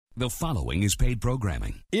The following is paid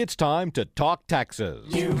programming. It's time to talk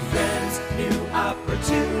taxes. New friends, new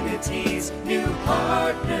opportunities, new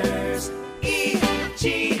partners.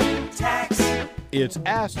 EG Tax. It's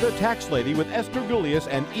Ask the Tax Lady with Esther Gulius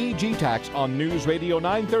and EG Tax on News Radio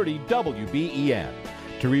 930 WBEN.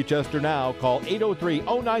 To reach Esther now, call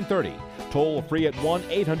 803-0930. Toll free at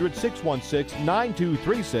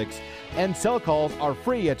 1-800-616-9236. And cell calls are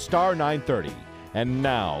free at star 930. And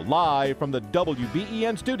now, live from the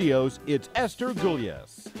WBEN studios, it's Esther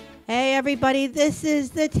Gulius. Hey, everybody, this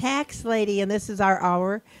is the Tax Lady, and this is our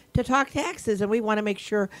hour to talk taxes. And we want to make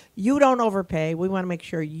sure you don't overpay. We want to make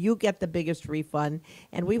sure you get the biggest refund.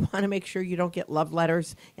 And we want to make sure you don't get love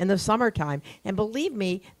letters in the summertime. And believe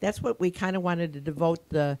me, that's what we kind of wanted to devote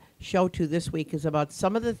the show to this week, is about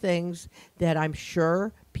some of the things that I'm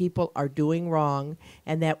sure people are doing wrong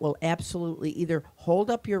and that will absolutely either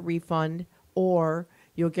hold up your refund or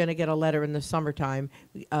you're going to get a letter in the summertime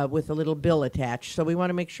with a little bill attached. So we want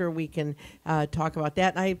to make sure we can talk about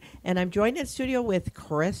that. And I'm joined in studio with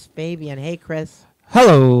Chris Fabian. Hey, Chris.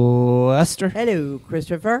 Hello, Esther. Hello,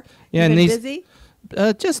 Christopher. Yeah, You and been these- busy?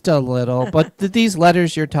 Just a little, but these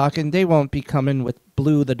letters you're talking, they won't be coming with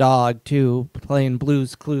Blue the dog, too, playing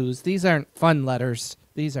Blue's Clues. These aren't fun letters.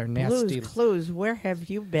 These are nasty. Blues Clues, where have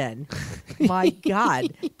you been? My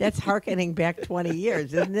God, that's hearkening back 20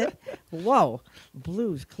 years, isn't it? Whoa,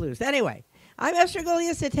 Blues Clues. Anyway, I'm Esther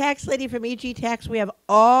Gulius, the tax lady from EG Tax. We have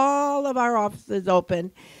all of our offices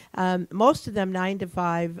open, most of them 9 to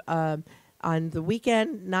 5 on the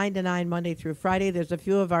weekend, 9 to 9, Monday through Friday. There's a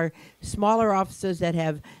few of our smaller offices that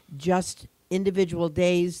have just individual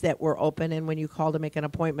days that we're open, and when you call to make an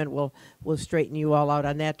appointment, we'll straighten you all out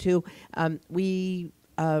on that too. We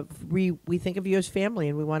think of you as family,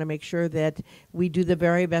 and we want to make sure that we do the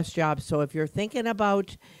very best job. So if you're thinking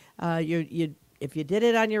about if you did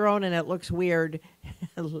it on your own and it looks weird,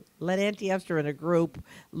 let Auntie Esther in a group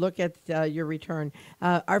look at your return.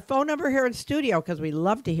 Our phone number here in studio, because we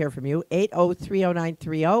love to hear from you,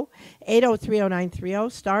 8030930,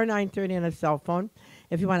 8030930, star 930 on a cell phone.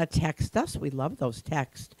 If you want to text us, we love those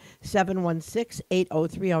texts.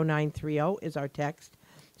 716-8030930 is our text.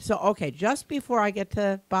 So, okay, just before I get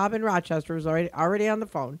to Bob in Rochester, who's already on the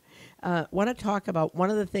phone, want to talk about one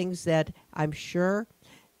of the things that I'm sure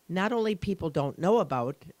not only people don't know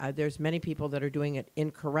about, there's many people that are doing it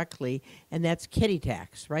incorrectly, and that's kitty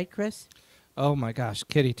tax, right, Chris? Oh, my gosh,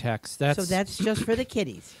 kitty tax. So that's just for the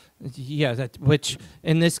kiddies. Yeah, which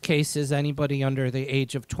in this case is anybody under the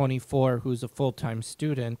age of 24 who's a full-time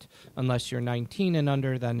student. Unless you're 19 and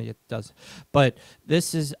under, then it does. But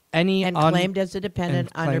this is any... And claimed as a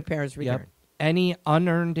dependent on their parents' return. Yep. Any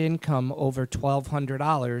unearned income over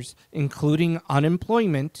 $1,200, including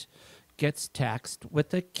unemployment, gets taxed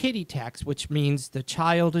with a kitty tax, which means the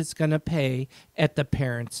child is going to pay at the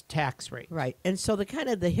parent's tax rate. Right. And so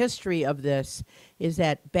the history of this is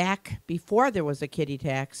that back before there was a kitty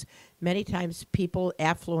tax, many times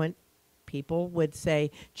affluent people would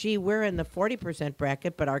say, gee, we're in the 40%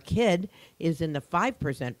 bracket, but our kid is in the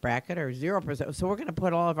 5% bracket or 0%. So we're going to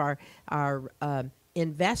put all of our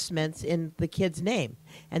investments in the kid's name,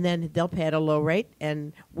 and then they'll pay at a low rate,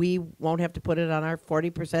 and we won't have to put it on our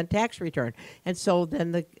 40% tax return. And so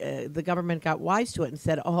then the government got wise to it and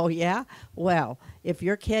said, oh yeah, well, if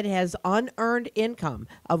your kid has unearned income,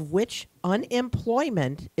 of which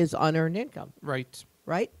unemployment is unearned income,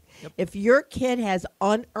 Right. Yep. If your kid has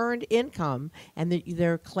unearned income and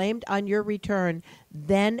they're claimed on your return,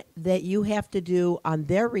 then that you have to do on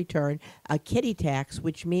their return a kitty tax,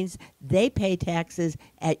 which means they pay taxes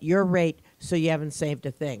at your rate, so you haven't saved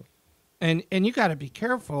a thing. And you got to be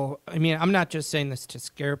careful. I mean, I'm not just saying this to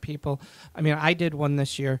scare people. I mean, I did one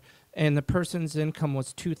this year, and the person's income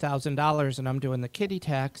was $2,000, and I'm doing the kitty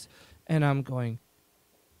tax, and I'm going,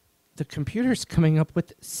 the computer's coming up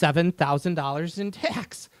with $7,000 in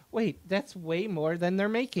tax. Wait, that's way more than they're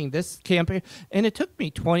making. This can't be. And it took me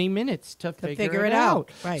 20 minutes to figure it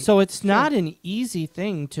out. Right. So it's not an easy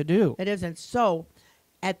thing to do. It isn't. So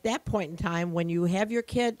at that point in time, when you have your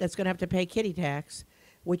kid that's going to have to pay kitty tax,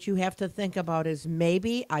 what you have to think about is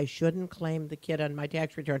maybe I shouldn't claim the kid on my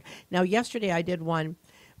tax return. Now, yesterday I did one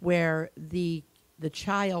where the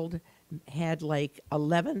child had like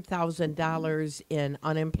 $11,000 in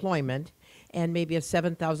unemployment and maybe a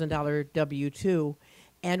 $7,000 W-2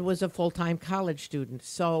 and was a full-time college student.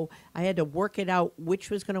 So I had to work it out which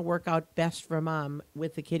was going to work out best for mom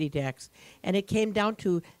with the kitty tax. And it came down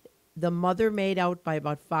to the mother made out by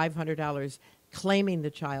about $500 claiming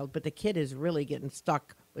the child, but the kid is really getting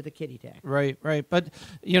stuck with the kitty tax. Right. But,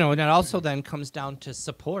 and it also then comes down to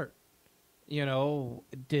support.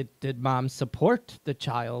 did mom support the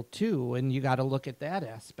child too? And you got to look at that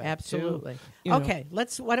aspect. Absolutely. Too, Okay,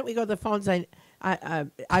 why don't we go to the phones? I'm I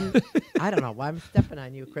don't know why I'm stepping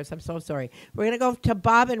on you, Chris. I'm so sorry. We're gonna go to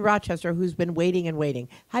Bob in Rochester, who's been waiting and waiting.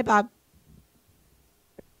 Hi, Bob.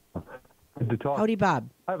 Good to talk. Howdy, Bob.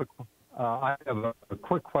 I have a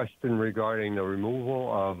quick question regarding the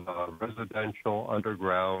removal of a residential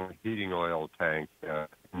underground heating oil tank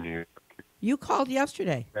in New York. You called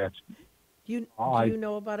yesterday. That's, Do you I-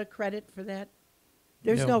 know about a credit for that?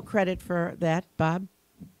 There's No. no credit for that, Bob.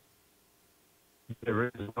 there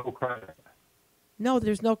is no credit. No,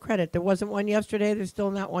 there's no credit. There wasn't one yesterday. There's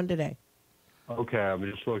still not one today. Okay, I'm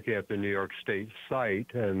just looking at the New York State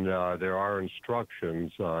site, and there are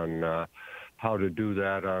instructions on how to do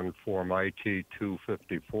that on Form IT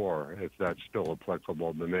 254, if that's still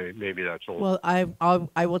applicable. But maybe that's old. Well,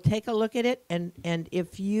 I will take a look at it, and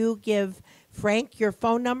if you give Frank your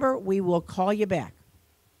phone number, we will call you back.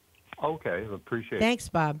 Okay, appreciate it. Thanks,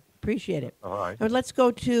 Bob. Appreciate it. All right. And let's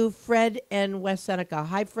go to Fred in West Seneca.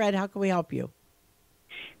 Hi, Fred. How can we help you?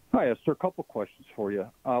 Hi, Esther. A couple questions for you.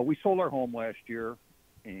 We sold our home last year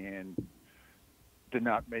and did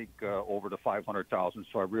not make over the $500,000,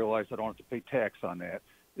 so I realized I don't have to pay tax on that.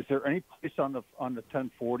 Is there any place on the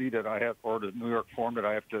 1040 that I have, or the New York form, that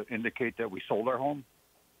I have to indicate that we sold our home?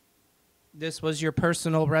 This was your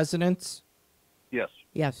personal residence Yes.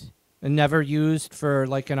 Yes. and never used for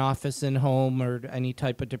like an office in home or any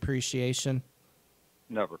type of depreciation?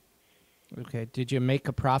 Never. Okay. Did you make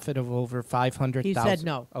a profit of over 500,000? He said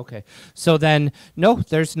no. Okay. So then, no,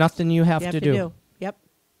 there's nothing you have You to do. Yep.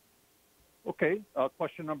 Okay.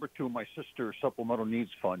 Question number two. My sister's supplemental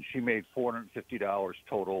needs fund, she made $450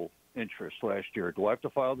 total interest last year. Do I have to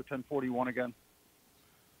file the 1041 again?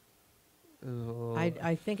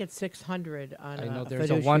 I think it's 600 on I know a there's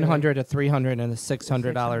a fiduciary. 100, a 300, and a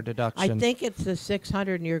 $600 deduction. I think it's the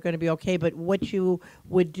 600, and you're going to be okay. But what you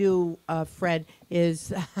would do, Fred,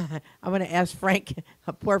 is I'm going to ask Frank,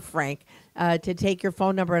 poor Frank, to take your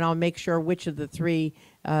phone number, and I'll make sure which of the three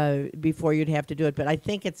before you'd have to do it. But I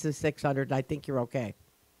think it's the 600, and I think you're okay.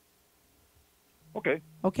 Okay.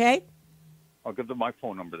 Okay? I'll give them my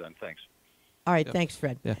phone number then. Thanks. All right. Thanks,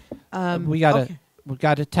 Fred. Yeah. We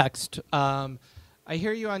got a text. I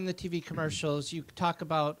hear you on the TV commercials. You talk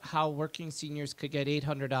about how working seniors could get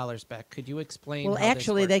 $800 back. Could you explain? Well, how this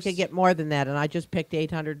actually, they works? could get more than that, and I just picked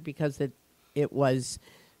 800 because it was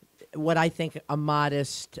what I think a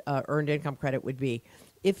modest earned income credit would be.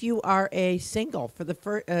 If you are a single for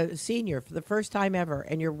the senior for the first time ever,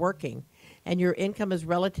 and you're working, and your income is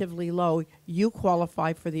relatively low, you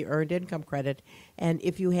qualify for the earned income credit. And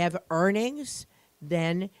if you have earnings,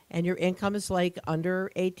 then and your income is like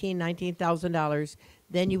under $19,000,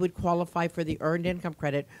 then you would qualify for the earned income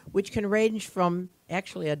credit, which can range from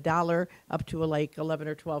actually $1 up to like $1,100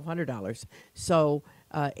 or $1,200. So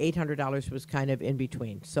 $800 was kind of in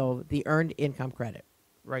between. So the earned income credit.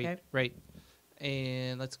 Right, Okay. right.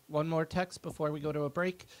 And let's one more text before we go to a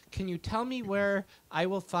break. Can you tell me where I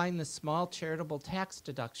will find the small charitable tax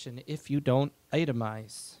deduction if you don't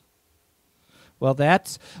itemize? Well,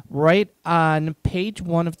 that's right on page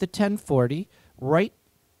 1 of the 1040, right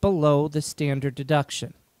below the standard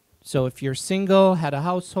deduction. So if you're single, had a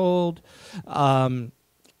household,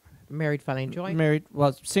 Married filing joint.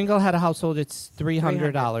 single had a household, it's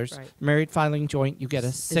 $300. right. Married filing joint, you get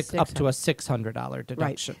It's up to a $600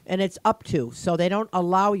 deduction. Right. And it's up to. So they don't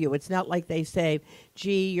allow you. It's not like they say,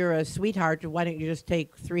 gee, you're a sweetheart. Why don't you just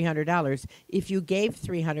take $300? If you gave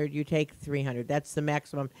 $300, you take $300. That's the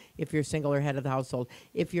maximum if you're single or head of the household.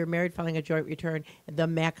 If you're married filing a joint return, the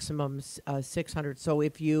maximum's $600. So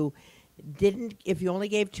if you only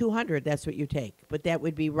gave $200, that's what you take. But that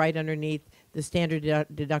would be right underneath the standard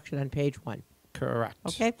deduction on page 1. Correct.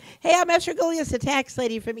 Okay. Hey, I'm Esther Goulias, the tax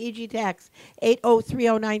lady from EG Tax.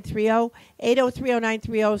 8030930,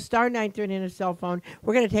 8030930, star 930 on a cell phone.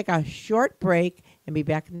 We're going to take a short break and be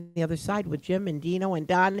back on the other side with Jim and Dino and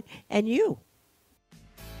Don and you.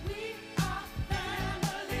 We are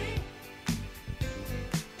family.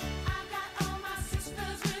 I got all my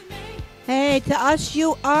sisters with me. Hey, to us,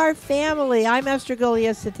 you are family. I'm Esther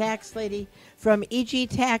Goulias, the tax lady from EG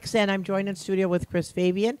Tax, and I'm joined in studio with Chris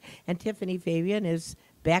Fabian, and Tiffany Fabian is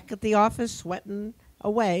back at the office sweating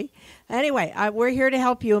away. Anyway, we're here to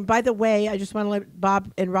help you. And by the way, I just want to let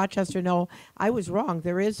Bob in Rochester know I was wrong.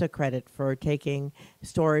 There is a credit for taking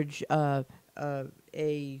storage, a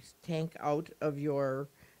tank out of your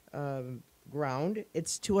ground.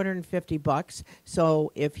 It's $250.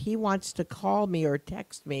 So if he wants to call me or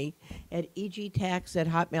text me at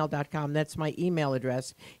egtax@hotmail.com, that's my email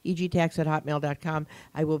address, egtax@hotmail.com,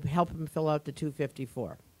 I will help him fill out the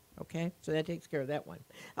 254. Okay, so that takes care of that one.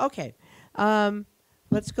 Okay,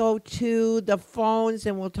 let's go to the phones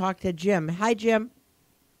and we'll talk to Jim. Hi, Jim.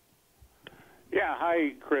 Yeah,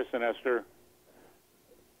 hi, Chris and Esther.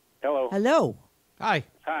 Hello. Hello. Hi.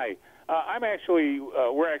 Hi.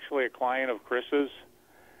 We're actually a client of Chris's,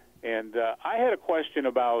 and I had a question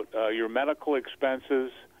about your medical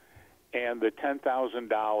expenses and the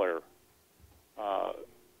 $10,000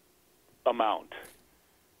 amount.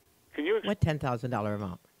 Can you What $10,000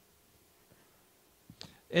 amount?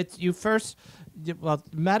 It's you first. Well,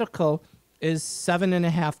 medical is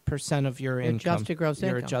 7.5% of your income. Adjusted gross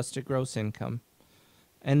your income. adjusted gross income,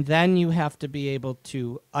 and then you have to be able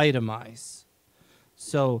to itemize.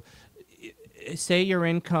 So, say your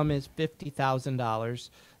income is $50,000,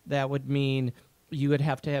 that would mean you would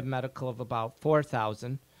have to have medical of about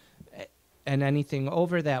 $4,000, and anything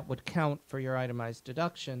over that would count for your itemized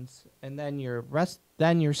deductions, and then your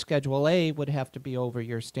Schedule A would have to be over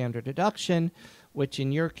your standard deduction, which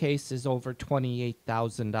in your case is over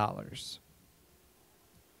 $28,000.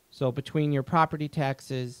 So between your property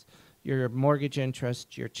taxes, your mortgage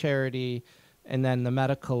interest, your charity, and then the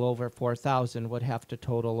medical over $4,000 would have to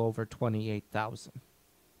total over $28,000.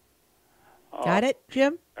 Got it,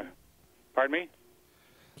 Jim? Pardon me?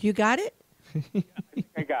 You got it?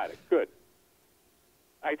 I got it. Good.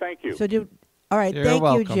 I thank you. So all right, You're thank you,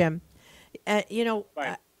 welcome. Jim.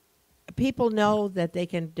 Fine. People know that they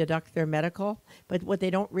can deduct their medical, but what they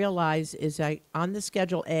don't realize is that on the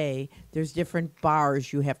Schedule A, there's different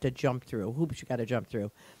bars you have to jump through, hoops you got to jump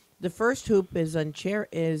through. The first hoop is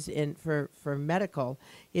for medical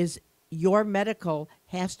is your medical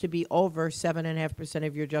has to be over 7.5%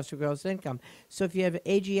 of your adjusted gross income. So if you have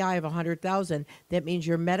AGI of 100,000, that means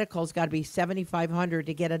your medical's got to be 7,500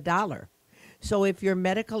 to get $1. So if your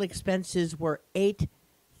medical expenses were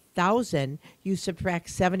 8,000, you subtract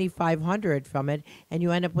 7,500 from it, and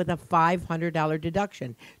you end up with a $500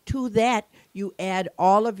 deduction. To that, you add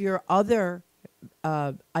all of your other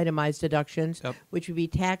itemized deductions, Yep. which would be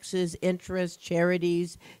taxes, interest,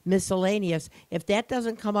 charities, miscellaneous. If that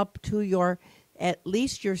doesn't come up to at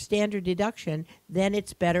least your standard deduction, then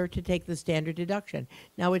it's better to take the standard deduction.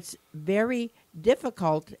 Now, it's very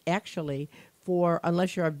difficult, actually,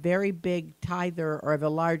 unless you're a very big tither or have a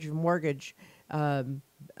large mortgage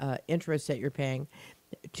interest that you're paying,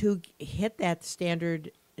 to hit that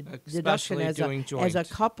standard deduction Especially as doing a joint.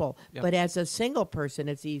 couple. Yep. But as a single person,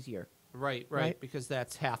 it's easier. Right, Right. because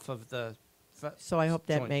that's half of the. So I hope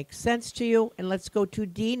that joint. makes sense to you. And let's go to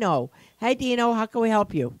Dino. Hi, Dino. How can we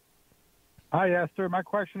help you? Hi, Esther. My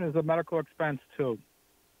question is a medical expense, too.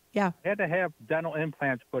 Yeah. I had to have dental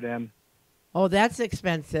implants put in. Oh, that's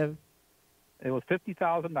expensive. It was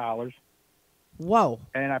 $50,000, Whoa.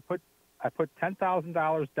 and I put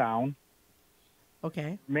 $10,000 down.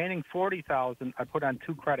 Okay. Remaining $40,000 I put on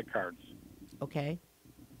 2 credit cards. Okay.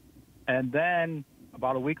 And then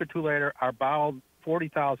about a week or two later, I borrowed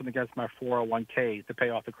 $40,000 against my 401k to pay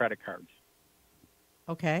off the credit cards.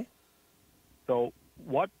 Okay. So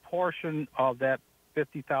what portion of that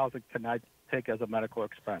 $50,000 can I take as a medical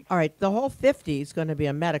expense? All right. The whole 50 is going to be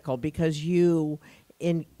a medical because as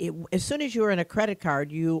soon as you were in a credit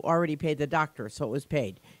card, you already paid the doctor, so it was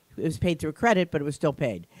paid. It was paid through credit, but it was still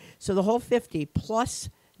paid. So the whole 50 plus.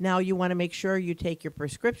 Now you want to make sure you take your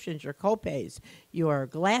prescriptions, your copays, your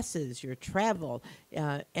glasses, your travel,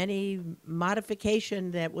 any modification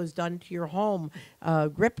that was done to your home,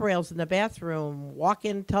 grip rails in the bathroom,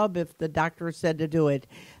 walk-in tub if the doctor said to do it.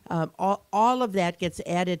 All of that gets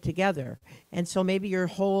added together. And so maybe your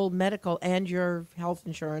whole medical and your health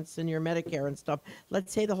insurance and your Medicare and stuff,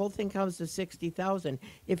 let's say the whole thing comes to $60,000.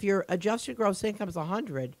 If your adjusted gross income is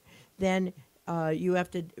 $100,000, then you have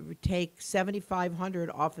to take $7,500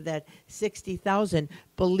 off of that $60,000.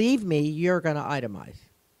 Believe me, you're going to itemize.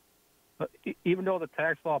 Even though the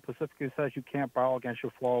tax law specifically says you can't borrow against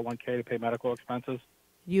your 401k to pay medical expenses?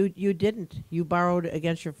 You didn't. You borrowed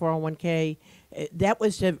against your 401k.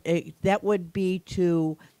 That would be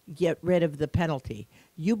to get rid of the penalty.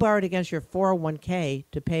 You borrowed against your 401k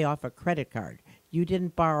to pay off a credit card. You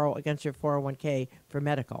didn't borrow against your 401k for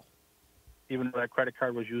medical. Even though that credit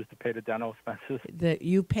card was used to pay the dental expenses?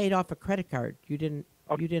 You paid off a credit card. You didn't.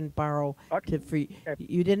 Okay. You didn't borrow Okay.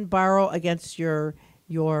 You didn't borrow against your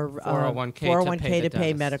 401k to the pay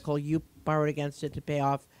dentist. medical. You borrowed against it to pay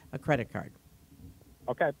off a credit card.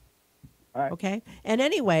 Okay. All right. Okay. And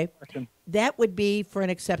anyway, Question. that would be for an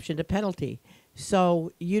exception to penalty.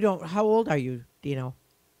 So you don't. How old are you, Dino?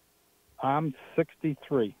 I'm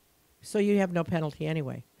 63. So you have no penalty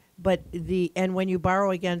anyway. But when you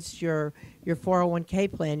borrow against your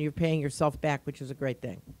 401k plan, you're paying yourself back, which is a great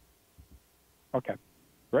thing. Okay.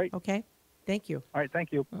 Great. Okay. Thank you. All right.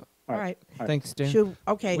 Thank you. All right. Thanks, Dan.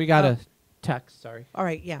 Okay. We got a text. Sorry. All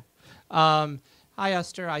right. Yeah. Hi,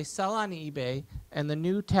 Esther. I sell on eBay, and the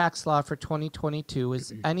new tax law for 2022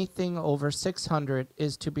 is anything over 600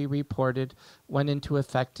 is to be reported went into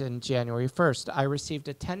effect in January 1st. I received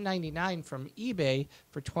a 1099 from eBay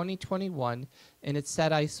for 2021, and it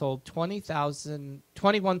said I sold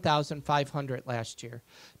 21,500 last year.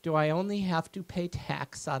 Do I only have to pay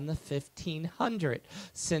tax on the 1,500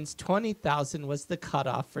 since 20,000 was the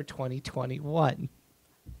cutoff for 2021?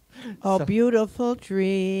 Oh, So- beautiful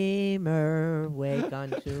dreamer, wake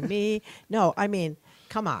unto me. No, I mean,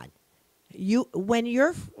 come on. When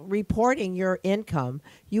you're reporting your income,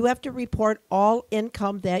 you have to report all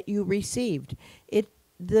income that you received.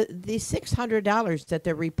 The $600 that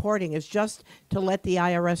they're reporting is just to let the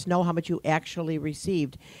IRS know how much you actually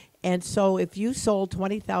received. And so if you sold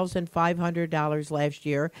 $20,500 last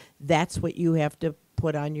year, that's what you have to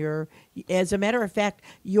put on your. As a matter of fact,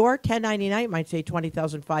 your 1099 might say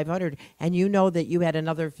 20,500, and you know that you had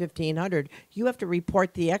another 1,500. You have to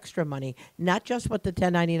report the extra money, not just what the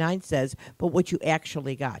 1099 says, but what you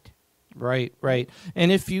actually got. Right, right.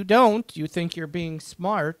 And if you don't, you think you're being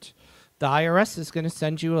smart, the IRS is going to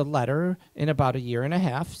send you a letter in about a year and a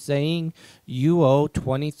half saying you owe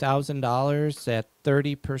 $20,000 at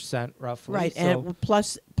 30% roughly. Right, So, and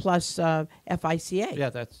plus FICA.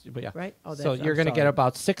 yeah, that's yeah. Right? Oh, so that's- you're I'm going to get sorry.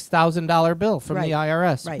 about $6,000 bill from Right, the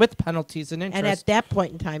IRS right. with penalties and interest. And at that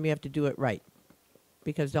point in time, you have to do it right.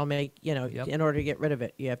 Because they'll make, Yep. in order to get rid of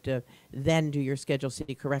it, you have to then do your Schedule C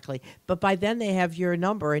correctly. But by then they have your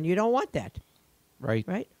number, and you don't want that, right.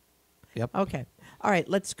 right? Yep. Okay. All right,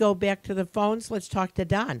 let's go back to the phones. Let's talk to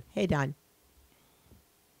Don. Hey, Don.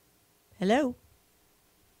 Hello.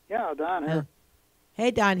 Yeah, Don here.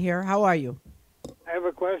 Hey, Don here. How are you? I have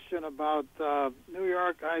a question about New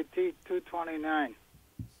York IT 229.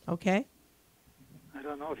 Okay. I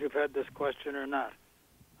don't know if you've had this question or not.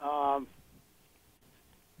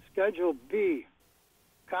 Schedule B,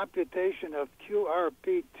 computation of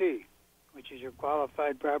QRPT, which is your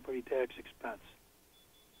qualified property tax expense.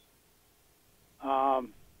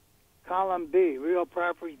 Column B, real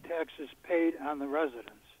property taxes paid on the residence.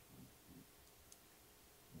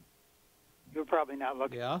 You're probably not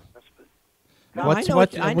looking Yeah. at this, but No, What's I know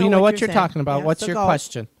what? I we know know what what you're you're saying. talking about. Yeah, What's so your go.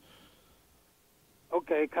 question?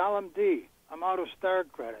 okay, column D, amount of star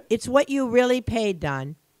credit. It's what you really paid,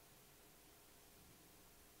 Don.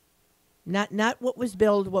 Not what was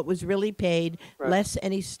billed, what was really paid, Right. less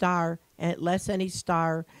any star rebate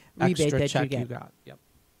Extra that check you get. you got. Yep.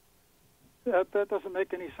 That doesn't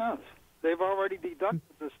make any sense. They've already deducted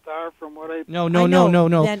the star from what I. No, I no, know. no,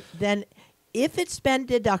 no, no. Then if it's been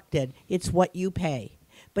deducted, it's what you pay.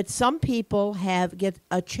 But some people get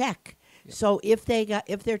a check. So if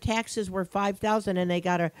their taxes were $5,000 and they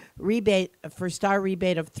got a rebate for star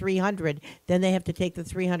rebate of $300, then they have to take the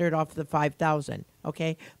 $300 off the $5,000.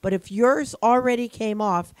 Okay, but if yours already came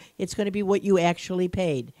off, it's going to be what you actually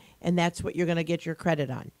paid, and that's what you're going to get your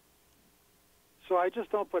credit on. So I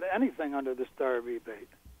just don't put anything under the star rebate.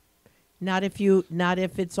 Not if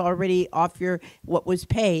it's already off your what was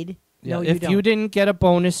paid. Yeah, No, if you you don't. didn't get a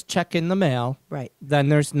bonus check in the mail, Right. then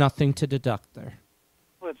there's nothing to deduct there.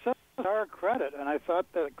 Well, it says star credit, and I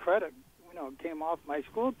thought that credit, came off my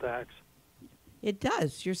school tax. It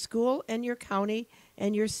does. Your school and your county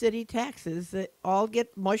and your city taxes that all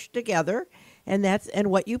get mushed together, and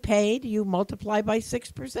what you paid, you multiply by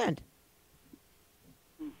 6%.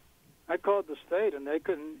 I called the state, and they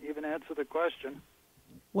couldn't even answer the question.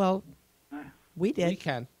 Well, we did. We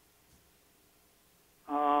can.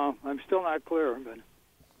 I'm still not clear, but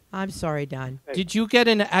I'm sorry, Don. Did you get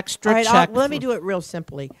an extra All right, check? let me do it real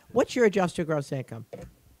simply. What's your adjusted gross income?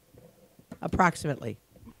 Approximately.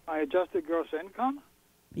 my adjusted gross income,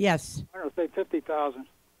 Yes. I don't know, say 50,000.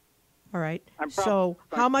 All right. I'm So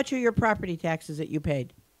how much are your property taxes that you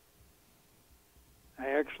paid? I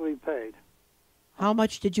actually paid How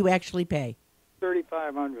much did you actually pay?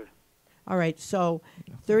 3,500. All right, so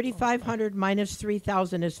 3,500 minus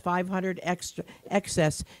 3,000 is 500 extra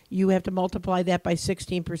excess. You have to multiply that by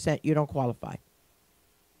 16%. You don't qualify.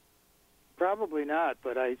 Probably not,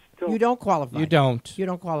 but I still. You don't qualify. You don't. You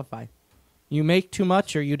don't qualify. You make too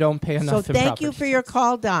much or you don't pay enough. So in thank you property for your tax.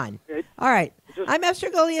 call, Don. Okay. All right. Just- I'm Esther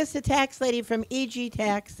Golias, the tax lady from EG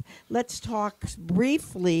Tax. Let's talk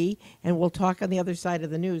briefly, and we'll talk on the other side of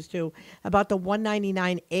the news too, about the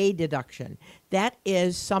 199A deduction. That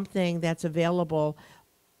is something that's available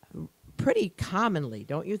pretty commonly,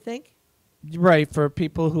 don't you think? Right, for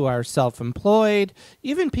people who are self-employed,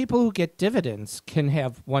 even people who get dividends can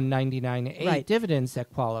have 199A Right. dividends that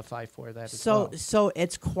qualify for that as So well. so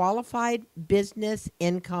it's qualified business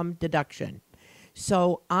income deduction.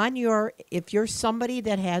 So if you're somebody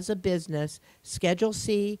that has a business, Schedule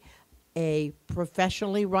C, a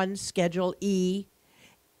professionally run Schedule E,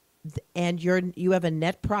 and you have a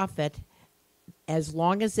net profit, as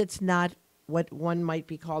long as it's not what one might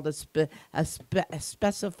be called a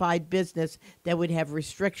specified business that would have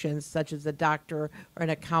restrictions, such as a doctor or an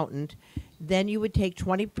accountant, then you would take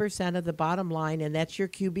 20% of the bottom line, and that's your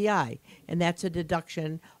QBI, and that's a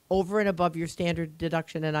deduction over and above your standard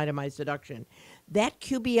deduction and itemized deduction. That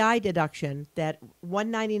QBI deduction, that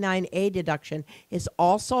 199A deduction, is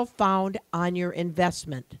also found on your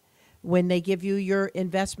investment. When they give you your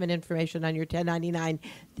investment information on your 1099,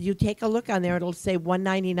 you take a look on there, it'll say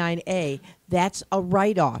 199A. That's a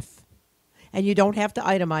write-off, and you don't have to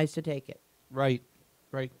itemize to take it. Right.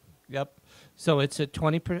 Yep. So it's a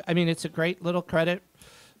 20%. I mean, it's a great little credit.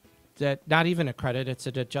 That not even a credit; it's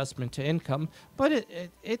an adjustment to income. But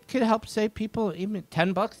it could help save people even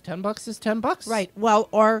 $10. $10 is $10. Right. Well,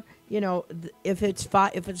 or if it's a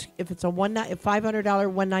 $500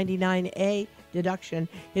 199A deduction,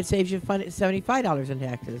 it saves you $75 in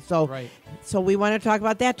taxes. So, Right. So we want to talk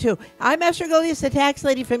about that too. I'm Esther Golias, the tax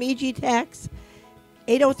lady from EG Tax.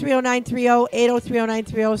 8030930,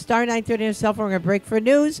 8030930, star 930 on your cell phone. We're going to break for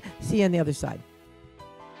news. See you on the other side.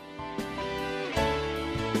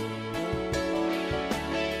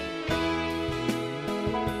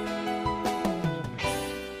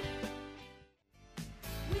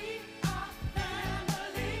 We are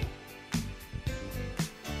family.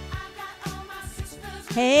 I got all my sisters.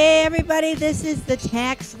 Hey, everybody, this is the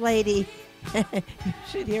tax lady. You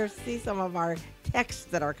should see some of our texts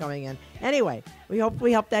that are coming in. Anyway, we hope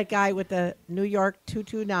we helped that guy with the New York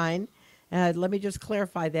 229. Let me just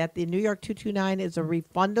clarify that. The New York 229 is a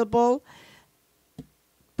refundable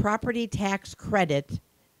property tax credit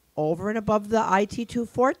over and above the IT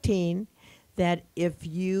 214 that if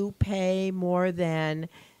you pay more than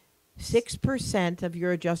 6% of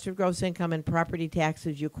your adjusted gross income in property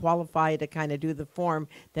taxes, you qualify to kind of do the form,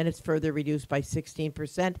 then it's further reduced by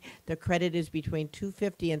 16%. The credit is between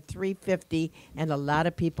 $250 and $350, and a lot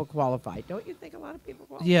of people qualify. Don't you think a lot of people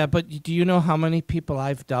qualify? Yeah, but do you know how many people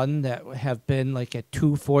I've done that have been like at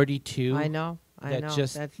 242? I know. That know.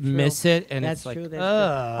 just That's true. miss it, and That's it's like, true. That's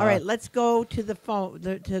true. All right, let's go to the phone,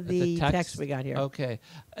 to the text we got here. Okay.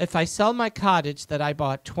 If I sell my cottage that I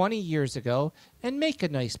bought 20 years ago and make a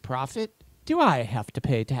nice profit, do I have to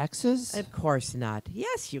pay taxes? Of course not.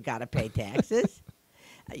 Yes, you got to pay taxes.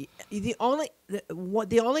 The only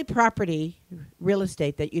property, real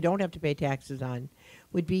estate, that you don't have to pay taxes on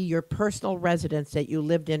would be your personal residence that you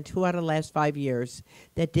lived in 2 out of the last 5 years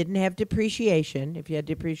that didn't have depreciation. If you had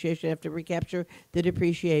depreciation, you have to recapture the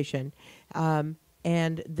depreciation. And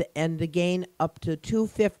the gain up to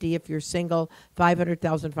 $250 if you're single,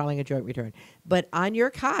 $500,000 filing a joint return. But on your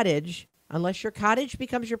cottage, unless your cottage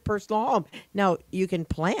becomes your personal home, now you can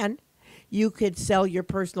plan. You could sell your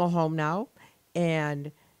personal home now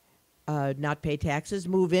and not pay taxes,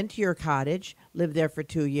 move into your cottage, live there for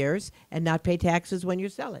 2 years, and not pay taxes when you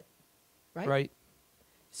sell it. Right? Right.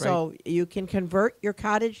 So you can convert your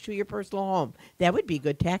cottage to your personal home. That would be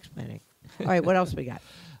good tax planning. All right, what else we got?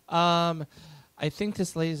 I think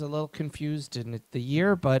this lady's a little confused in the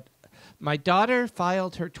year, but my daughter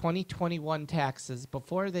filed her 2021 taxes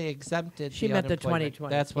before they exempted She the meant the unemployment.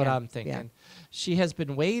 2020. That's what Yeah, I'm thinking. yeah. She has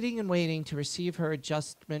been waiting and waiting to receive her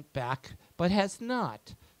adjustment back, but has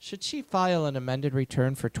not. Should she file an amended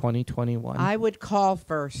return for 2021? I would call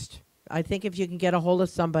first. I think if you can get a hold of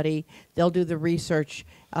somebody, they'll do the research.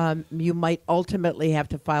 You might ultimately have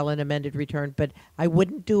to file an amended return, but I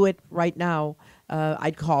wouldn't do it right now.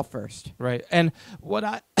 I'd call first. Right. And what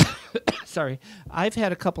I sorry, I've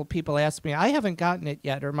had a couple people ask me, I haven't gotten it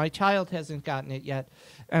yet, or my child hasn't gotten it yet,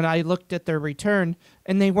 and I looked at their return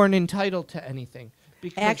and they weren't entitled to anything.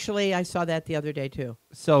 Actually, I saw that the other day too.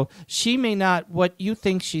 So she may not, what you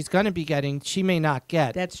think she's going to be getting, she may not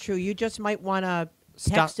get. That's true. You just might want to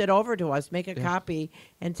text it over to us, make a copy,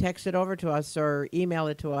 and text it over to us, or email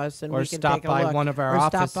it to us, and Or we can stop take a by look. one of our or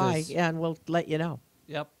offices. Stop by, yeah, and we'll let you know.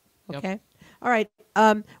 Yep. Okay. All right.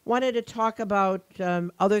 Wanted to talk about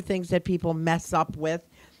other things that people mess up with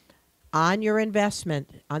on your investment,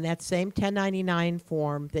 on that same 1099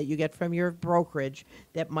 form that you get from your brokerage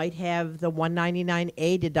that might have the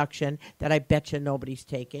 199A deduction that I bet you nobody's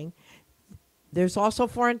taking. There's also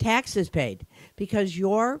foreign taxes paid because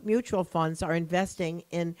your mutual funds are investing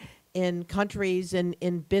in countries and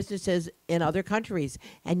in businesses in other countries,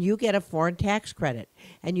 and you get a foreign tax credit.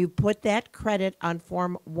 And you put that credit on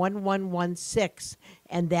Form 1116,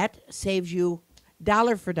 and that saves you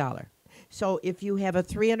dollar for dollar. So if you have a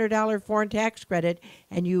 $300 foreign tax credit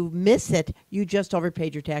and you miss it, you just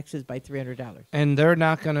overpaid your taxes by $300. And they're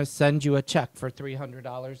not going to send you a check for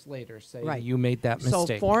 $300 later saying Right. you made that mistake.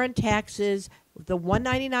 So foreign taxes, the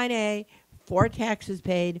 199A, for taxes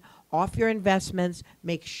paid off your investments,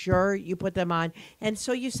 make sure you put them on. And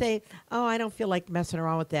so you say, oh, I don't feel like messing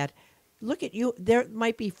around with that. Look at you. There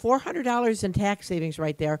might be $400 in tax savings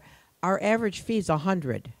right there. Our average fee is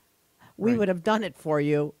 $100. We Right. would have done it for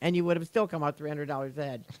you, and you would have still come out $300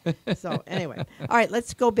 ahead. So anyway, all right,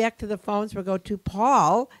 let's go back to the phones. We'll go to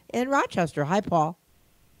Paul in Rochester. Hi, Paul.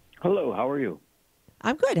 Hello, how are you?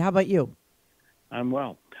 I'm good. How about you? I'm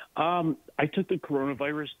well. I took the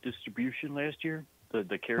coronavirus distribution last year, the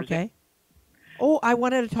CARES Act. Okay. Oh, I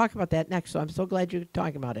wanted to talk about that next, so I'm so glad you're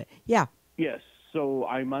talking about it. Yeah. Yes, so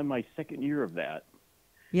I'm on my second year of that,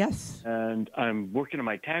 Yes. and I'm working on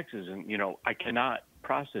my taxes, and, I cannot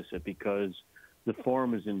process it because the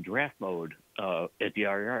form is in draft mode at the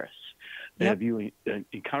IRS. Yep. Have you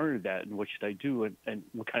encountered that, and what should I do, and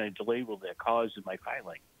what kind of delay will that cause in my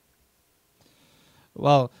filing?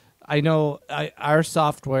 Well, I know our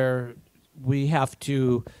software, we have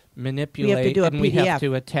to manipulate do a and we have PDF.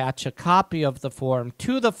 to attach a copy of the form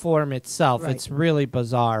to the form itself. Right. It's really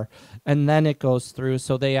bizarre. And then it goes through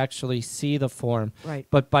so they actually see the form. Right.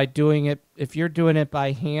 But by doing it, if you're doing it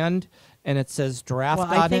by hand and it says draft Well,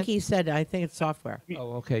 on I think it. he said, I think it's software.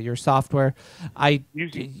 Oh, okay. Your software.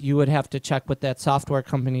 You would have to check with that software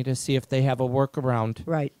company to see if they have a workaround.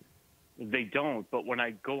 Right. They don't, but when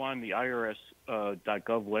I go on the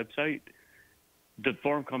IRS.gov website, the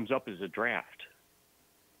form comes up as a draft.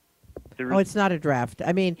 Oh, it's not a draft.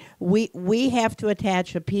 I mean, we have to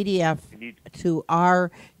attach a PDF to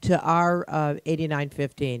our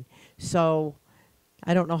 8915. So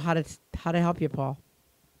I don't know how to help you, Paul.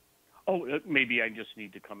 Oh, maybe I just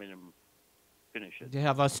need to come in and finish it. To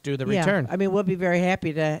have us do the Yeah, return. I mean, we'll be very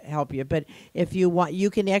happy to help you. But if you want, you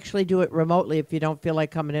can actually do it remotely if you don't feel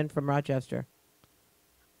like coming in from Rochester.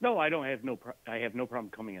 No, I don't have I have no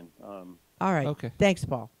problem coming in. All right. Okay. Thanks,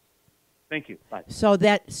 Paul. Thank you. Bye. So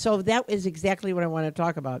that is exactly what I want to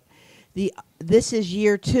talk about. This is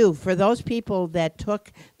year 2 for those people that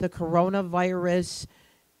took the coronavirus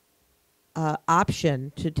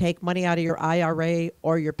option to take money out of your IRA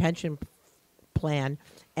or your pension plan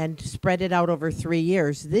and spread it out over 3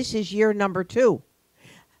 years. This is year number 2.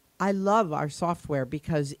 I love our software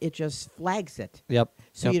because it just flags it. Yep.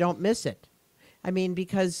 So Yep. you don't miss it. I mean,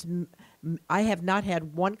 because I have not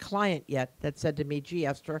had one client yet that said to me, gee,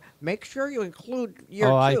 Esther, make sure you include year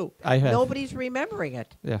 2. I have. Nobody's remembering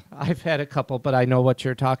it. Yeah, I've had a couple, but I know what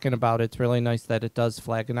you're talking about. It's really nice that it does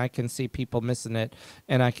flag, and I can see people missing it,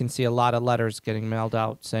 and I can see a lot of letters getting mailed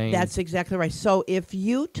out saying That's exactly right. So if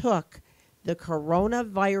you took the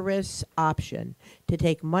coronavirus option to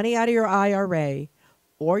take money out of your IRA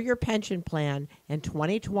or your pension plan in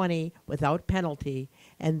 2020 without penalty,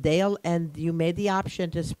 and you made the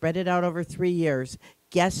option to spread it out over 3 years,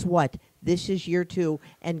 guess what? This is year 2,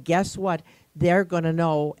 and guess what? They're going to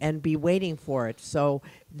know and be waiting for it. So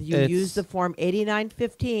you use the form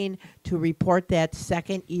 8915 to report that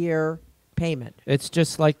second year payment. it's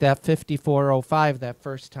just like that 5405, that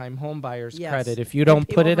first-time homebuyers Yes. credit. If you And don't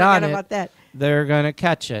people put it forget on about it, that. they're going to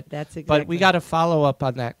catch it. That's But exactly we got to follow up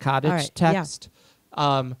on that cottage All right, yeah. text.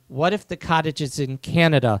 What if the cottage is in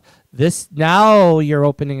Canada? Now you're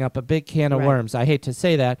opening up a big can of Right. worms. I hate to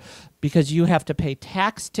say that because you have to pay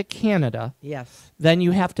tax to Canada. Yes. Then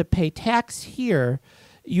you have to pay tax here.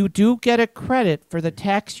 You do get a credit for the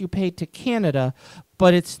tax you paid to Canada,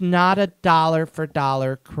 but it's not a dollar for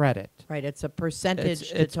dollar credit. Right, it's a percentage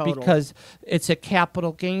to It's total. because it's a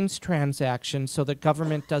capital gains transaction, so the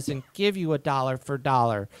government doesn't give you a dollar for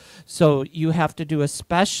dollar. So you have to do a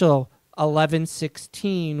special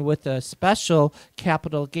 1116 with a special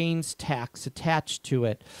capital gains tax attached to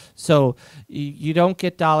it. So you don't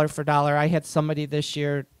get dollar for dollar. I had somebody this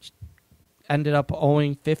year ended up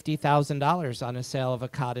owing $50,000 on a sale of a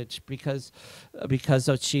cottage because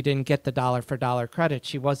she didn't get the dollar for dollar credit.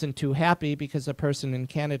 She wasn't too happy because the person in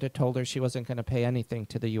Canada told her she wasn't going to pay anything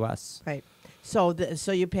to the U.S. Right. So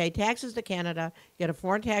so you pay taxes to Canada, get a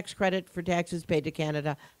foreign tax credit for taxes paid to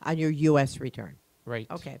Canada on your U.S. return. Right.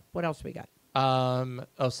 Okay. What else we got?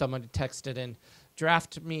 Someone texted in.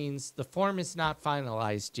 Draft means the form is not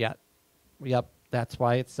finalized yet. Yep. That's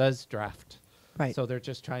why it says draft. Right. So they're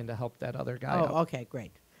just trying to help that other guy Oh, out. okay,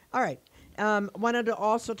 great. All right. Wanted to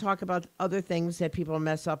also talk about other things that people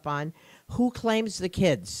mess up on. Who claims the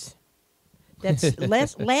kids? That's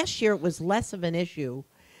last year it was less of an issue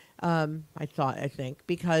I think,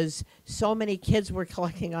 because so many kids were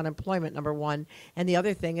collecting unemployment, number one. And the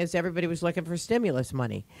other thing is everybody was looking for stimulus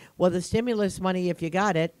money. Well, the stimulus money, if you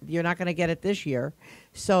got it, you're not going to get it this year.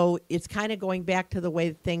 So it's kind of going back to the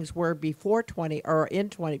way things were before before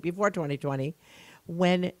 2020,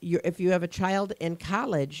 when if you have a child in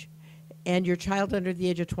college and your child under the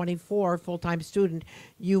age of 24, full-time student,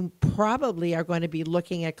 you probably are going to be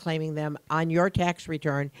looking at claiming them on your tax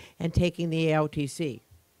return and taking the AOTC.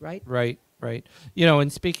 Right? Right. You know,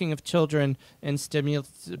 and speaking of children and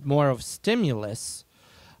more of stimulus,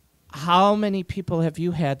 how many people have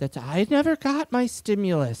you had that I never got my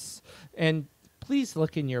stimulus? And please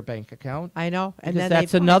look in your bank account. I know, and because then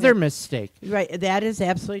that's another mistake. Right, that is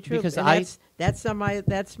absolutely true. Because and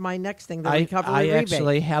that's my next thing. The recovery I rebate.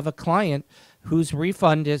 actually have a client whose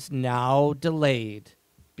refund is now delayed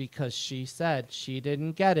because she said she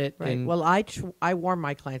didn't get it. Right. Well, I warn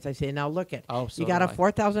my clients. I say, now look it. Oh, so you got a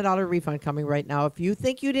 $4,000 refund coming right now. If you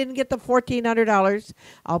think you didn't get the $1,400,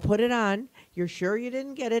 I'll put it on. You're sure you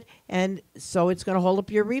didn't get it, and so it's going to hold up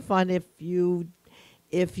your refund if you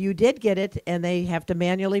did get it, and they have to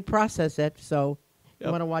manually process it. So you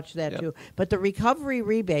want to watch that too. But the recovery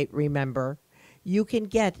rebate, remember, you can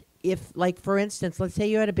get if, like, for instance, let's say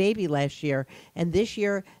you had a baby last year, and this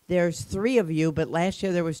year there's 3 of you, but last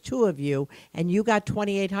year there was 2 of you, and you got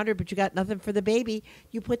 $2,800, but you got nothing for the baby.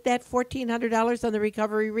 You put that $1,400 on the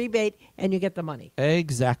recovery rebate, and you get the money.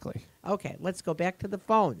 Exactly. Okay, let's go back to the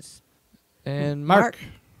phones. And Mark.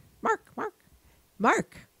 Mark.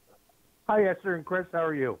 Hi, Esther and Chris. How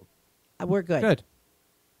are you? We're good. Good.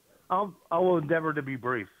 I will endeavor to be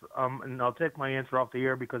brief, and I'll take my answer off the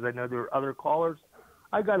air because I know there are other callers.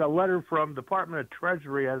 I got a letter from Department of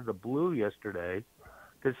Treasury out of the blue yesterday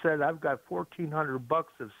that said I've got $1,400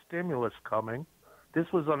 of stimulus coming.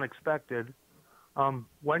 This was unexpected.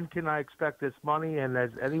 When can I expect this money? And has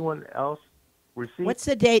anyone else received? What's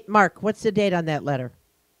the date, Mark? What's the date on that letter?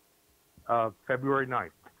 February 9th.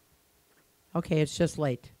 Okay, it's just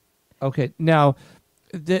late. Okay, now,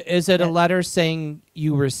 is it a letter saying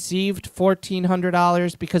you received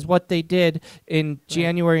 $1,400? Because what they did in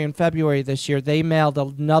January and February this year, they mailed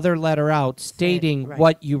another letter out stating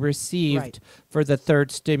what you received for the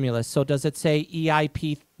third stimulus. So does it say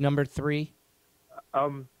EIP number 3?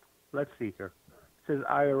 Let's see here. It says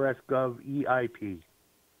IRS Gov EIP.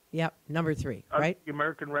 Yep, number 3, right? The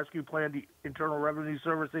American Rescue Plan, the Internal Revenue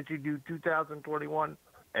Service issued you 2021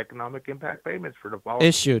 economic impact payments for the following.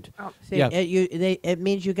 Issued. See, it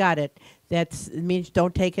means you got it. It means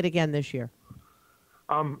don't take it again this year.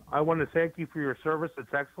 I want to thank you for your service.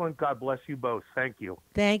 It's excellent. God bless you both. Thank you.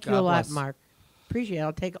 Thank you a lot, Mark. Appreciate it.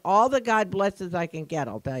 I'll take all the God blesses I can get,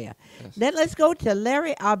 I'll tell you. Yes. Then let's go to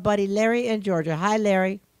Larry, our buddy Larry in Georgia. Hi,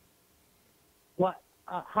 Larry. What?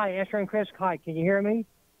 Hi, Esther and Chris. Hi, can you hear me?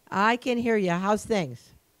 I can hear you. How's things?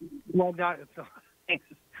 Well,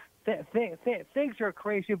 things are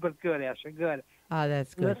crazy, but good, Esther. Good. Oh,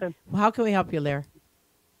 that's good. Listen, well, how can we help you, Larry?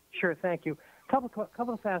 Sure, thank you. Couple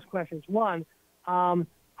of fast questions. One, I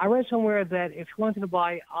read somewhere that if you wanted to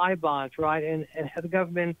buy I-bonds, right, and have the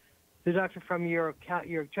government deduct it from your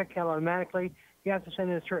check account automatically, you have to send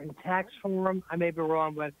in a certain tax form. I may be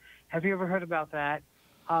wrong, but have you ever heard about that?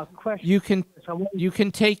 Question. You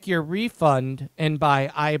can take your refund and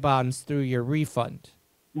buy I-bonds through your refund.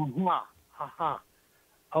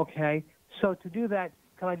 Okay. So to do that,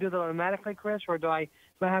 can I do that automatically, Chris, or do I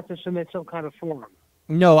have to submit some kind of form?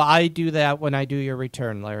 No, I do that when I do your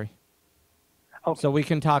return, Larry. Okay. So we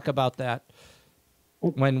can talk about that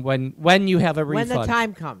when you have a refund. When the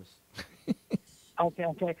time comes. Okay.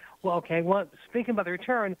 Well, speaking about the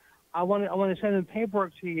return, I want to send in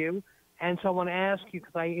paperwork to you, and so I want to ask you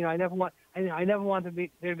because I never want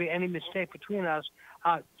there to be any mistake between us.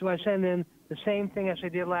 Do I send in the same thing as I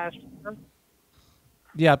did last year?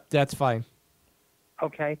 Yep, that's fine.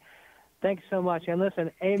 Okay. Thanks so much. And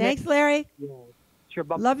listen, amen. Thanks, Larry. Yeah. Sure.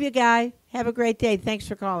 Bye. Love you, guy. Have a great day. Thanks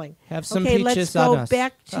for calling. Have some peaches on us. Let's go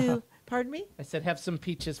back to... Pardon me? I said have some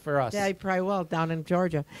peaches for us. Yeah, you probably will down in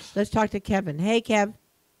Georgia. Let's talk to Kevin. Hey, Kev.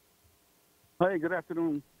 Hey, good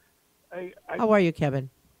afternoon. How are you, Kevin?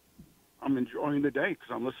 I'm enjoying the day because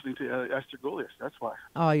I'm listening to Esther Goulias. That's why.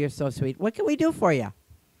 Oh, you're so sweet. What can we do for you?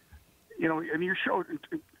 You know, and your show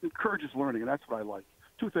encourages learning, and that's what I like.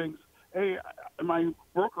 2 things. Hey, my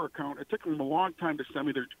broker account, it took them a long time to send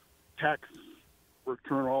me their tax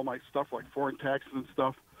return, all my stuff like foreign taxes and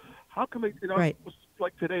stuff. How come they,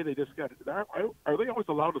 like today, they just got it. Are they always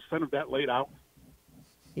allowed to send them that late out?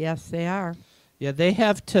 Yes, they are. Yeah, they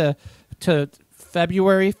have to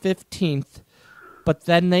February 15th, but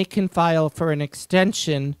then they can file for an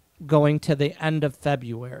extension going to the end of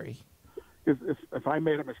February. if I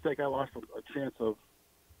made a mistake, I lost a chance of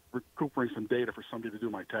recuperating some data for somebody to do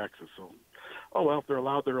my taxes. So, oh well, if they're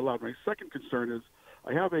allowed, they're allowed. My second concern is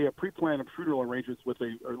I have a pre-planned funeral arrangements with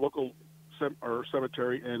a local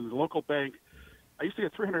cemetery and the local bank. I used to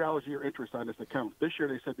get $300 a year interest on this account. This year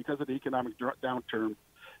they said because of the economic downturn,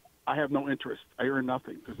 I have no interest. I earn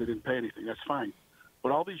nothing because they didn't pay anything. That's fine.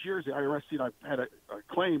 But all these years, the IRS, I've had a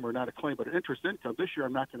claim, or not a claim, but an interest income. This year,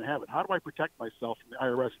 I'm not going to have it. How do I protect myself from the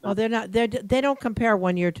IRS? Well, they're not. They don't compare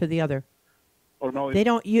one year to the other. Oh no, they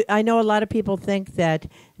don't. I know a lot of people think that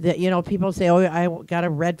people say, "Oh, I got a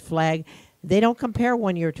red flag." They don't compare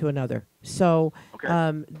one year to another. So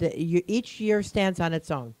each year stands on its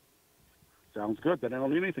own. Sounds good. Then I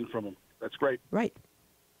don't need anything from them. That's great. Right.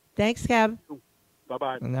 Thanks, Kev.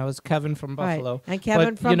 Bye-bye. And that was Kevin from Right. Buffalo. And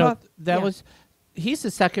Kevin but, from he's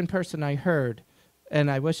the second person I heard,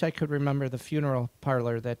 and I wish I could remember the funeral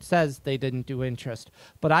parlor that says they didn't do interest.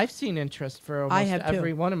 But I've seen interest for almost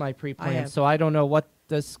every one of my pre-plans, so I don't know what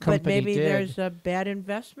this company did. But maybe there's a bad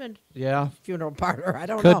investment. Yeah. Funeral parlor. I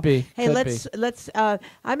don't know. Could be. Hey, let's.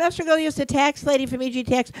 I'm Esther Gilius, the tax lady from EG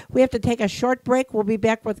Tax. We have to take a short break. We'll be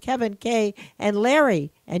back with Kevin, Kay, and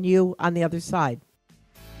Larry, and you on the other side.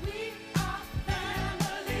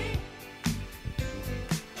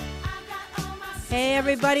 Hey,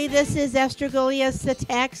 everybody, this is Esther Gilius, the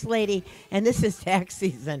tax lady, and this is tax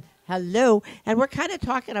season. Hello. And we're kind of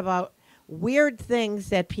talking about weird things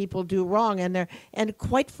that people do wrong, and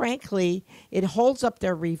quite frankly, it holds up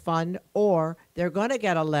their refund, or they're going to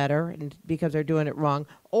get a letter because they're doing it wrong,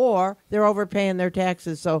 or they're overpaying their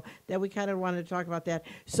taxes. So that we kind of wanted to talk about that.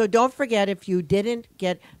 So don't forget, if you didn't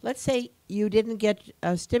get, let's say you didn't get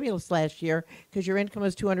a stimulus last year because your income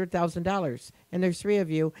was $200,000, and there's 3 of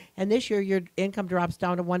you, and this year your income drops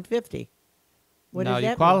down to $150,000. What now does you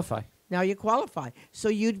that qualify. mean? Now you qualify. So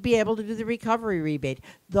you'd be able to do the recovery rebate.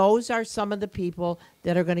 Those are some of the people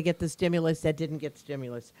that are going to get the stimulus that didn't get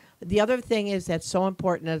stimulus. The other thing is that's so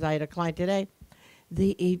important, as I had a client today,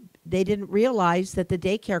 they didn't realize that the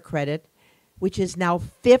daycare credit, which is now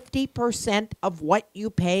 50% of what you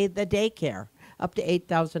pay the daycare, up to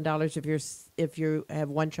 $8,000 if you have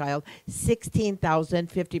one child, $16,000,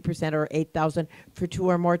 50%, or $8,000 for 2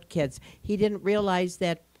 or more kids. He didn't realize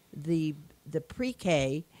that the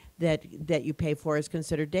pre-K that you pay for is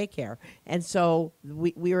considered daycare. And so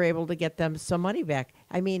we were able to get them some money back.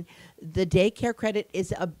 I mean, the daycare credit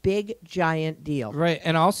is a big, giant deal. Right,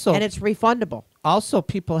 and also... And it's refundable. Also,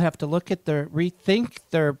 people have to rethink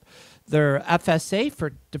their FSA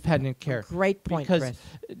for dependent care. Great point, because Chris.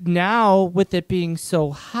 now, with it being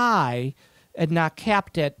so high and not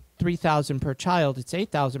capped at $3,000 per child, it's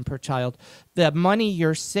 $8,000 per child. The money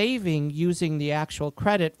you're saving using the actual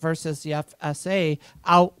credit versus the FSA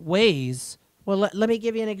outweighs. Well, let me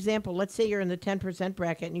give you an example. Let's say you're in the 10%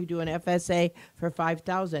 bracket and you do an FSA for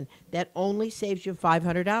 $5,000. That only saves you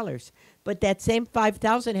 $500. But that same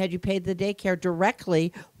 $5,000, had you paid the daycare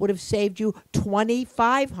directly, would have saved you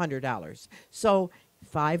 $2,500. So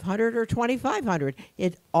 $500 or $2,500.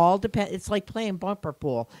 It all depends. It's like playing bumper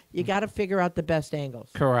pool. You got to figure out the best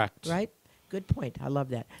angles. Correct. Right? Good point. I love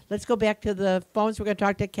that. Let's go back to the phones. We're going to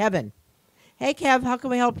talk to Kevin. Hey, Kev, how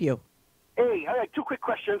can we help you? Hey, I got 2 quick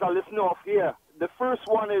questions. I'll listen off here. The first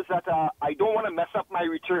one is that I don't want to mess up my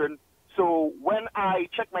return. So when I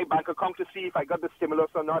check my bank account to see if I got the stimulus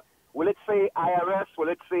or not, will it say IRS? Will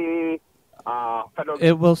it say federal?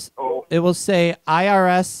 It will say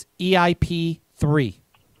IRS EIP 3.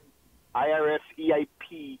 IRS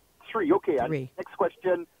EIP 3. Okay. 3. Next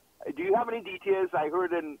question. Do you have any details? I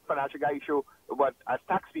heard in Financial Guy Show about as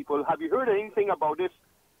tax people. Have you heard anything about this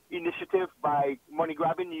initiative by Money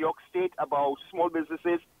Grab in New York State about small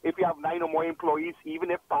businesses? If you have 9 or more employees,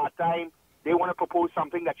 even if part-time, they want to propose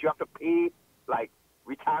something that you have to pay, like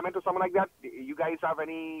retirement or something like that. You guys have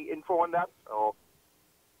any info on that or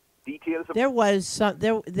details? There was some,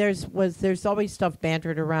 there's always stuff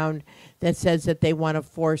bantered around that says that they want to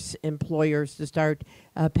force employers to start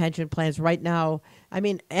pension plans. Right now, I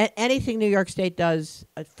mean, anything New York State does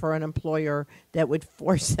for an employer that would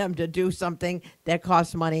force them to do something that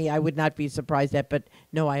costs money, I would not be surprised at. But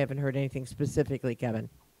no, I haven't heard anything specifically, Kevin.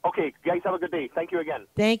 Okay, guys, have a good day. Thank you again.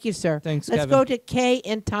 Thank you, sir. Thanks, Let's Kevin. go to Kay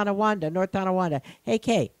in Tonawanda, North Tonawanda. Hey,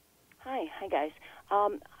 Kay. Hi guys.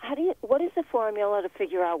 What is the formula to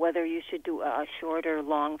figure out whether you should do a short or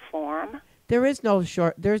long form? There's no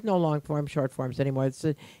long form, short forms anymore. It's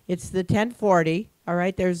the 1040. All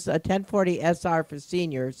right, there's a 1040 SR for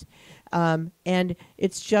seniors, and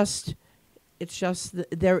it's just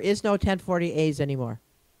there is no 1040As anymore.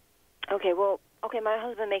 Okay, well, my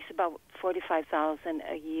husband makes about $45,000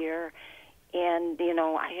 a year, and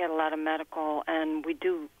I had a lot of medical, and we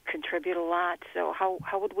do contribute a lot. So how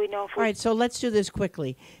would we know if All right, so let's do this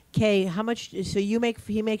quickly. Kay, how much? So he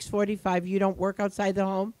makes 45. You don't work outside the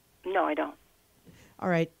home? No, I don't. All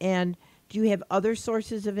right, and do you have other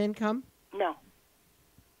sources of income? No.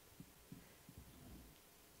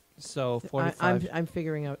 So 45. I'm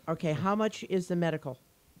figuring out. Okay, how much is the medical?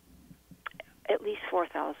 At least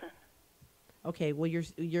 4,000. Okay, well you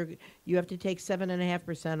have to take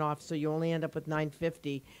 7.5% off, so you only end up with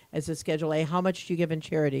 $950 as a Schedule A. How much do you give in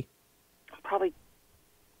charity? Probably,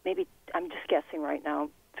 maybe I'm just guessing right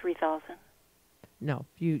now, 3,000. No,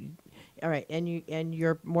 all right, and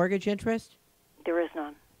your mortgage interest? There is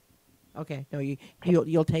none. Okay, no,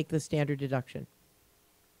 you'll take the standard deduction.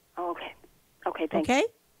 Oh, okay. Okay, thank you. Okay.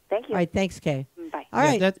 Thank you. All right, thanks, Kay. Bye. All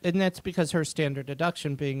right. And that's because her standard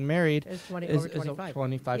deduction, being married, Is is over 25.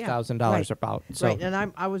 $25,000 about. So. Right,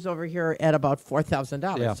 and I was over here at about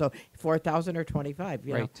 $4,000. Yeah. So 4,000 or 25.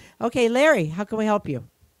 You know. Right. Okay, Larry, how can we help you?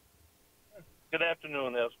 Good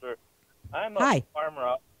afternoon, Esther. I'm a Hi. farmer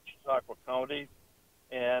out in Chautauqua County,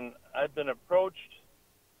 and I've been approached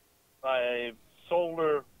by a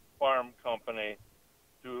solar farm company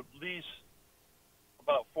to lease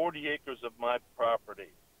about 40 acres of my property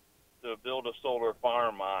to build a solar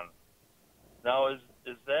farm on. Now, is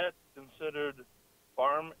that considered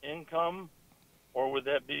farm income, or would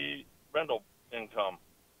that be rental income?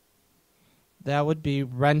 That would be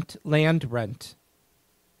land rent.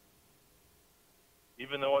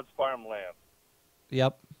 Even though it's farmland.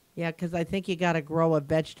 Yep. Yeah, because I think you got to grow a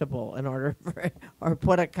vegetable in order for, or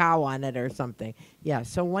put a cow on it or something. Yeah,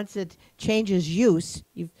 so once it changes use,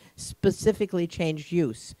 you've specifically changed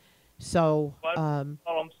use. So, But call them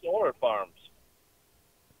solar farms.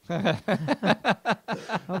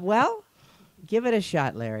 well, give it a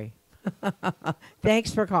shot, Larry.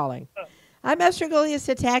 Thanks for calling. I'm Esther Golias,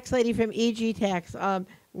 the tax lady from EG Tax.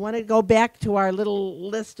 Want to go back to our little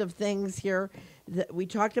list of things here. We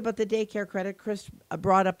talked about the daycare credit. Chris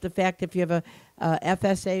brought up the fact if you have a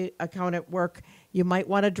FSA account at work, you might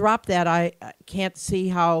want to drop that. I can't see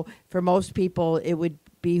how, for most people, it would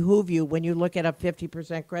behoove you when you look at a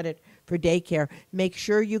 50% credit for daycare. Make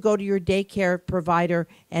sure you go to your daycare provider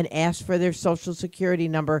and ask for their Social Security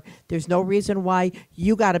number. There's no reason why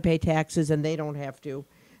you got to pay taxes and they don't have to.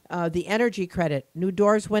 The energy credit, new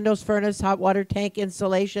doors, windows, furnace, hot water tank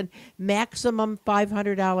installation, maximum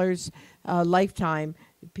 $500 lifetime.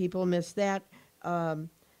 People miss that. And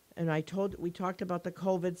we talked about the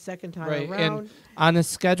COVID second time Right, around. and on the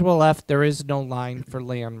Schedule F, there is no line for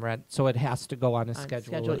land rent, so it has to go on a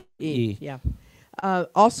Schedule E. Yeah.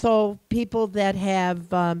 Also, people that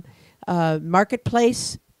have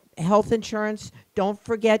marketplace health insurance, don't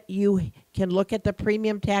forget you can look at the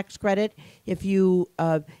premium tax credit if you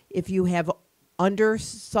have under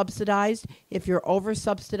subsidized. If you're over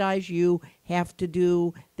subsidized, you have to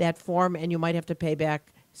do that form, and you might have to pay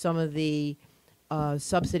back some of the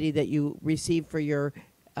subsidy that you receive for your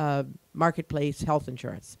marketplace health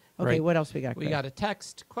insurance. Okay, Right. what else we got? We Craig? got a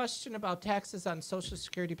text question about taxes on Social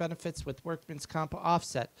Security benefits with workman's comp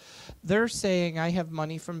offset. They're saying I have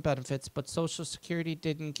money from benefits, but Social Security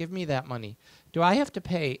didn't give me that money. Do I have to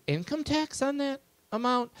pay income tax on that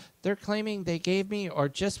amount they're claiming they gave me, or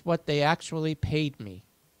just what they actually paid me?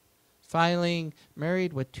 Filing,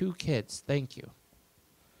 married with 2 kids. Thank you.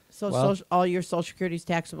 So Well- all your Social Security is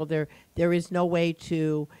taxable. There is no way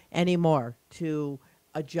to anymore to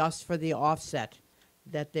adjust for the offset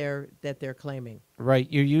that they're claiming. Right.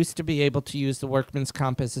 You used to be able to use the workman's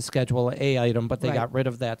comp as a Schedule A item, but they Right. got rid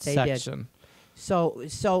of that They did. section.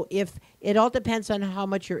 So if it all depends on how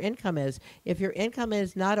much your income is. If your income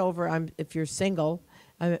is not over, if you're single,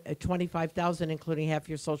 25,000 including half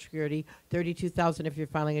your Social Security, 32,000 if you're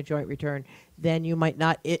filing a joint return, then you might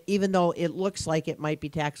not. Even though it looks like it might be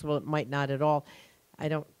taxable, it might not at all. I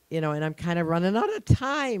don't, and I'm kind of running out of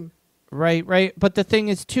time. Right, right. But the thing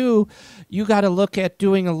is, too, you got to look at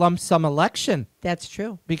doing a lump sum election. That's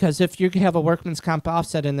true. Because if you have a workman's comp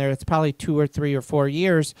offset in there, it's probably 2 or 3 or 4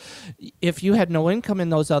 years. If you had no income in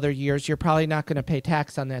those other years, you're probably not going to pay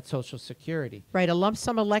tax on that Social Security. Right. A lump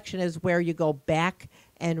sum election is where you go back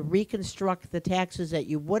and reconstruct the taxes that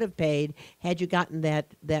you would have paid had you gotten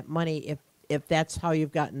that money, if that's how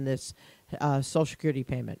you've gotten this Social Security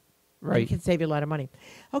payment. Right. It can save you a lot of money.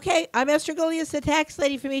 Okay, I'm Esther Golias, the tax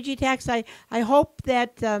lady from EG Tax. I hope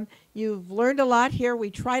that you've learned a lot here. We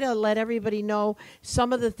try to let everybody know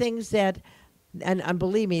some of the things that, and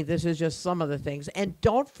believe me, this is just some of the things. And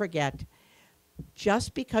don't forget,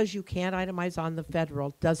 just because you can't itemize on the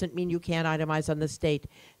federal doesn't mean you can't itemize on the state.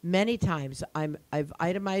 Many times I've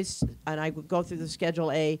itemized, and I would go through the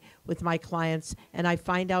Schedule A with my clients, and I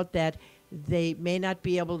find out that They may not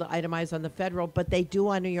be able to itemize on the federal, but they do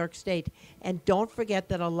on New York State. And don't forget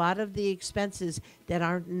that a lot of the expenses that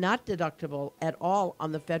are not deductible at all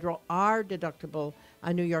on the federal are deductible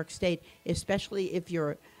on New York State, especially if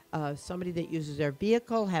you're somebody that uses their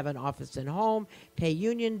vehicle, have an office and home, pay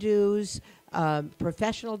union dues,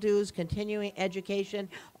 professional dues, continuing education.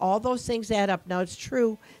 All those things add up. Now, it's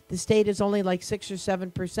true the state is only like 6 or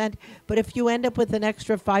 7%, but if you end up with an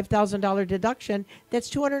extra $5,000 deduction, that's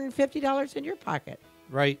 $250 in your pocket.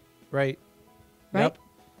 Right. Right? Yep.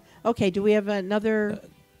 Okay, do we have another...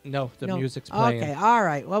 No, the music's playing. Okay, all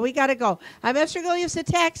right. Well, we got to go. I'm Esther Gilius, the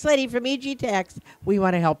tax lady from EG Tax. We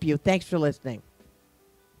want to help you. Thanks for listening.